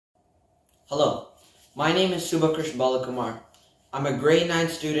Hello, my name is Subhakrish Balakumar. I'm a grade 9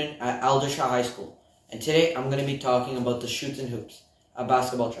 student at Aldershaw High School, and today I'm going to be talking about the Shoots and Hoops, a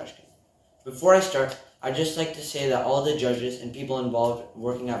basketball trash can. Before I start, I'd just like to say that all the judges and people involved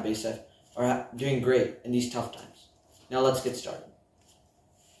working at BASEF are doing great in these tough times. Now let's get started.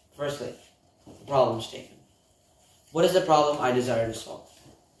 Firstly, the problem statement. What is the problem I desire to solve?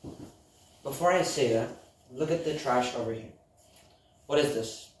 Before I say that, look at the trash over here. What is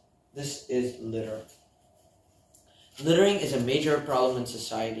this? This is litter. Littering is a major problem in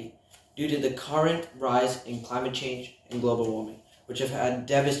society due to the current rise in climate change and global warming, which have had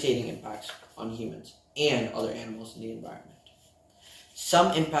devastating impacts on humans and other animals in the environment.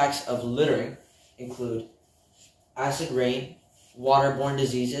 Some impacts of littering include acid rain, waterborne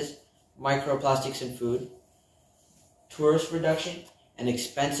diseases, microplastics in food, tourist reduction, and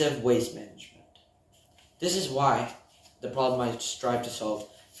expensive waste management. This is why the problem I strive to solve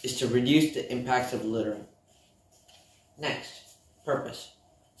is to reduce the impacts of littering. Next, purpose.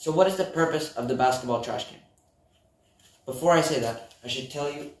 So what is the purpose of the basketball trash can? Before I say that, I should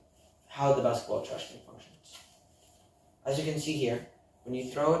tell you how the basketball trash can functions. As you can see here, when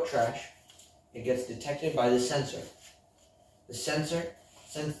you throw a trash, it gets detected by the sensor. The sensor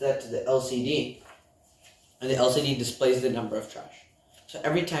sends that to the LCD, and the LCD displays the number of trash. So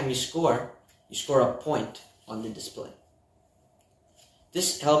every time you score a point on the display.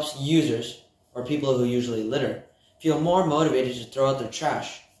 This helps users, or people who usually litter, feel more motivated to throw out their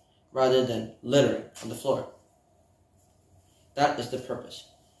trash rather than littering on the floor. That is the purpose,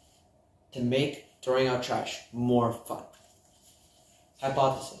 to make throwing out trash more fun.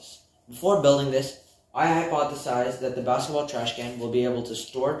 Hypothesis. Before building this, I hypothesized that the basketball trash can will be able to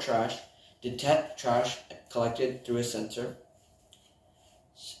store trash, detect trash collected through a sensor,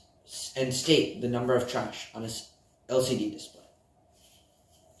 and state the number of trash on its LCD display.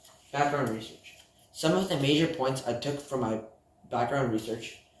 Background research. Some of the major points I took from my background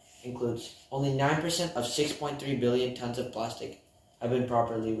research includes only 9% of 6.3 billion tons of plastic have been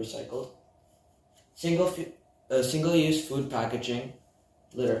properly recycled. Single-use food packaging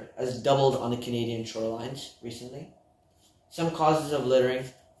litter has doubled on the Canadian shorelines recently. Some causes of littering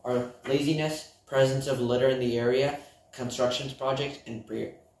are laziness, presence of litter in the area, construction projects, and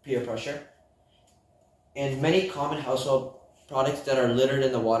peer pressure. And many common household products that are littered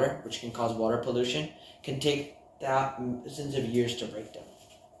in the water, which can cause water pollution, can take thousands of years to break down.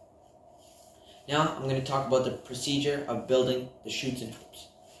 Now I'm going to talk about the procedure of building the Shoots and Hoops.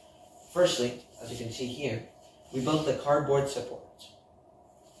 Firstly, as you can see here, we built the cardboard supports.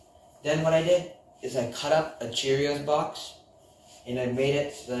 Then what I did is I cut up a Cheerios box and I made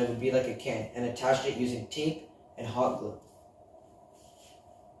it so that it would be like a can and attached it using tape and hot glue.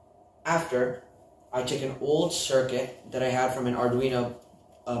 After, I took an old circuit that I had from an Arduino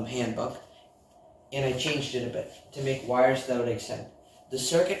handbook and I changed it a bit to make wires that would extend. The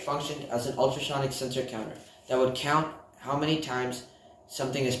circuit functioned as an ultrasonic sensor counter that would count how many times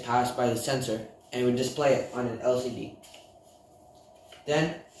something is passed by the sensor and it would display it on an LCD.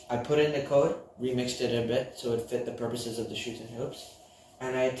 Then I put in the code, remixed it a bit so it fit the purposes of the Shoots and Hoops,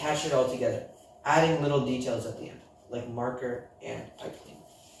 and I attached it all together, adding little details at the end, like marker and pipe cleaner.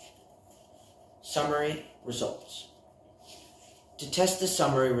 Summary results. To test the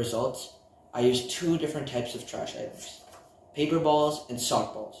summary results, I used two different types of trash items, paper balls and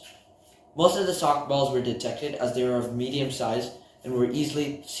sock balls. Most of the sock balls were detected as they were of medium size and were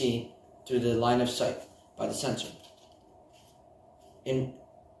easily seen through the line of sight by the sensor. In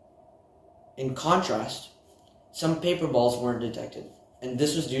contrast, some paper balls weren't detected, and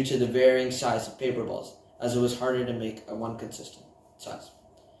this was due to the varying size of paper balls, as it was harder to make a one consistent size.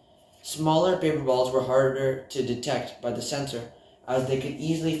 Smaller paper balls were harder to detect by the sensor as they could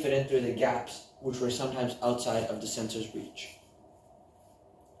easily fit in through the gaps, which were sometimes outside of the sensor's reach.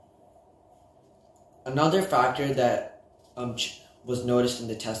 Another factor that was noticed in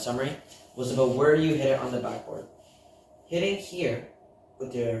the test summary was about where you hit it on the backboard. Hitting here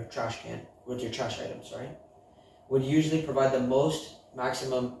with your trash item, would usually provide the most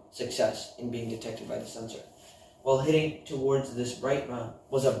maximum success in being detected by the sensor, while hitting towards this right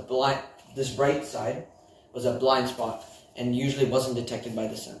side was a blind spot and usually wasn't detected by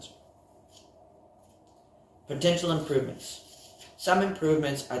the sensor. Potential improvements. Some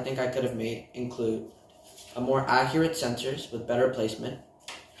improvements I think I could have made include a more accurate sensors with better placement,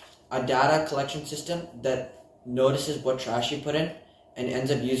 a data collection system that notices what trash you put in and ends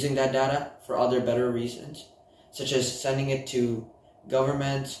up using that data for other better reasons, such as sending it to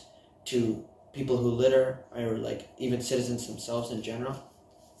governments, to people who litter, or like even citizens themselves in general.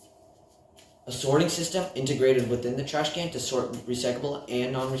 a sorting system integrated within the trash can to sort recyclable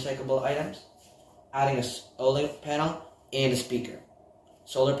and non-recyclable items, adding a solar panel and a speaker.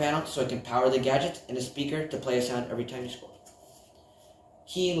 Solar panel so it can power the gadgets, and a speaker to play a sound every time you scroll.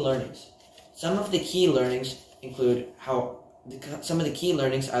 Key learnings. Some of the key learnings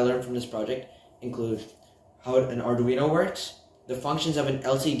I learned from this project include how an Arduino works, the functions of an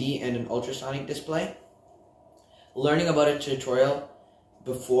LCD and an ultrasonic display, learning about a tutorial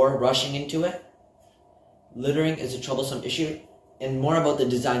before rushing into it, littering is a troublesome issue, and more about the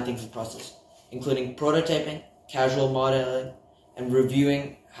design thinking process, including prototyping, casual modeling, and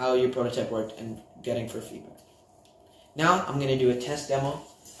reviewing how your prototype worked and getting for feedback. Now I'm going to do a test demo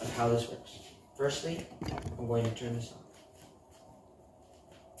of how this works. Firstly, I'm going to turn this on.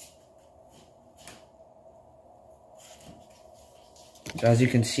 So as you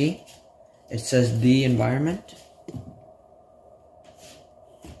can see, it says the environment.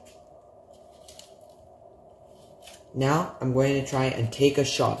 Now I'm going to try and take a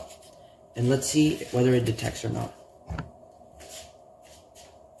shot, and let's see whether it detects or not.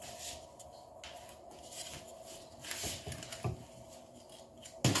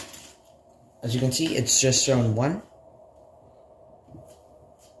 As you can see, it's just shown 1.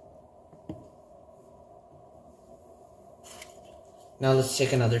 Now let's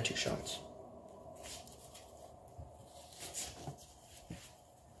take another 2 shots.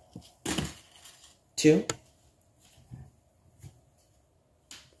 Two.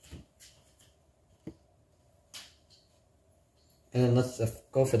 And then let's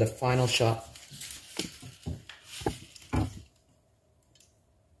go for the final shot.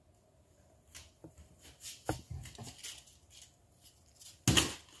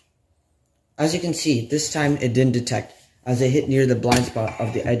 As you can see, this time it didn't detect, as it hit near the blind spot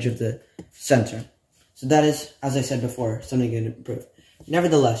of the edge of the sensor. So that is, as I said before, something you can improve.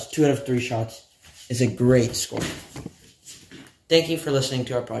 Nevertheless, 2 out of 3 shots is a great score. Thank you for listening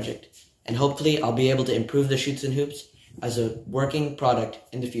to our project, and hopefully I'll be able to improve the Shoots and Hoops as a working product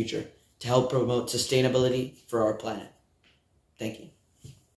in the future to help promote sustainability for our planet. Thank you.